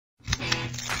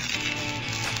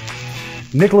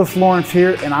Nicholas Lawrence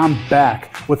here, and I'm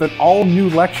back with an all-new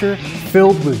lecture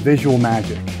filled with visual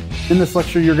magic. In this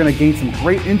lecture, you're going to gain some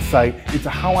great insight into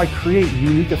how I create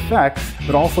unique effects,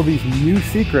 but also these new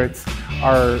secrets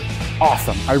are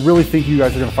awesome. I really think you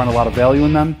guys are going to find a lot of value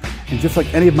in them. And just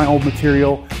like any of my old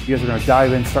material, you guys are going to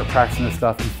dive in, start practicing this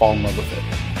stuff, and fall in love with it.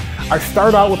 I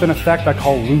start out with an effect I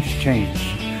call loose change.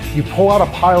 You pull out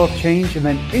a pile of change, and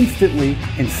then instantly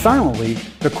and silently,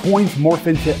 the coins morph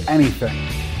into anything.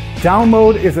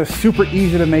 Download is a super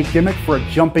easy to make gimmick for a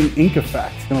jumping ink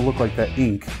effect. It's gonna look like that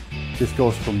ink just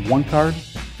goes from one card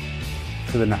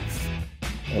to the next.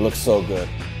 It looks so good.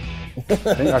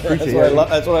 I appreciate it.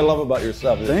 That's what I love about your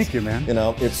stuff. Thank you, man. You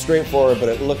know, it's straightforward, but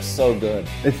it looks so good.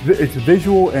 It's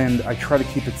visual, and I try to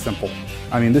keep it simple.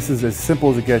 I mean, this is as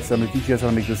simple as it gets. I'm gonna teach you guys how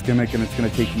to make this gimmick, and it's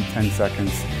gonna take you 10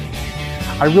 seconds.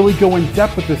 I really go in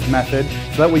depth with this method,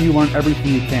 so that way you learn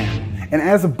everything you can. And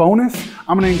as a bonus,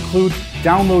 I'm going to include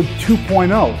Download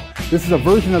 2.0. This is a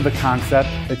version of the concept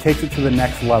that takes it to the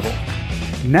next level.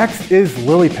 Next is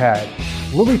LilyPad.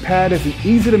 LilyPad is an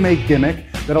easy to make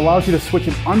gimmick that allows you to switch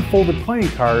an unfolded playing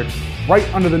card right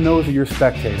under the nose of your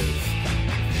spectators.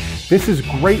 This is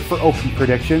great for open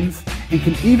predictions and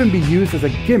can even be used as a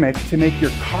gimmick to make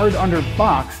your card under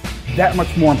box that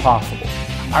much more impossible.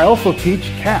 I also teach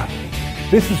Cap.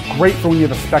 This is great for when you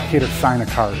have a spectator sign a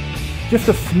card. Just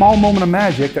a small moment of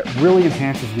magic that really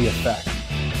enhances the effect.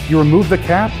 You remove the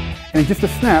cap, and in just a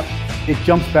snap, it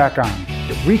jumps back on.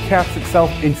 It recaps itself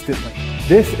instantly.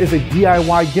 This is a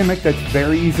DIY gimmick that's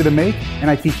very easy to make, and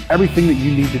I teach everything that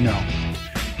you need to know.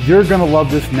 You're gonna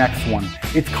love this next one.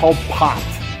 It's called Popped.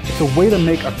 It's a way to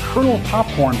make a kernel of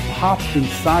popcorn pop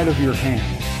inside of your hand.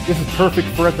 This is perfect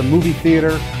for at the movie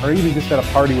theater, or even just at a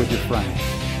party with your friends.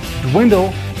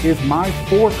 Dwindle is my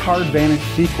 4-card vanish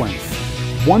sequence.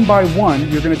 One by one,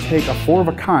 you're going to take a 4 of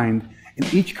a kind,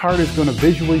 and each card is going to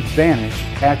visually vanish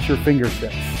at your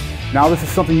fingertips. Now, this is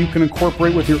something you can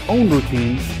incorporate with your own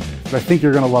routines, but I think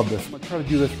you're going to love this. I'm going to try to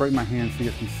do this right in my hand so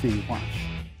you can see. Watch.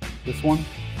 This one,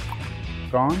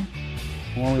 gone.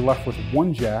 We're only left with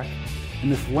one jack,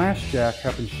 and this last jack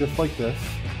happens just like this.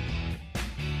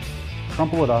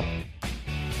 Crumple it up,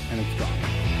 and it's gone.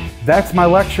 That's my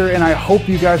lecture, and I hope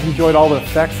you guys enjoyed all the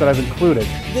effects that I've included.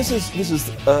 This is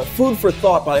food for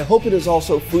thought, but I hope it is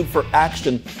also food for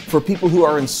action for people who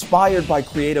are inspired by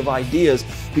creative ideas,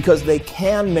 because they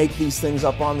can make these things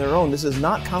up on their own. This is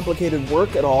not complicated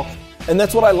work at all. And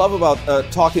that's what I love about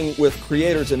talking with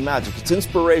creators in magic. It's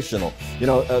inspirational. You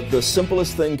know, the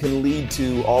simplest thing can lead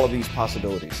to all of these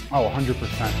possibilities. Oh,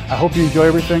 100%. I hope you enjoy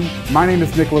everything. My name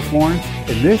is Nicholas Lawrence,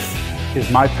 and this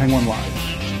is My Penguin Live.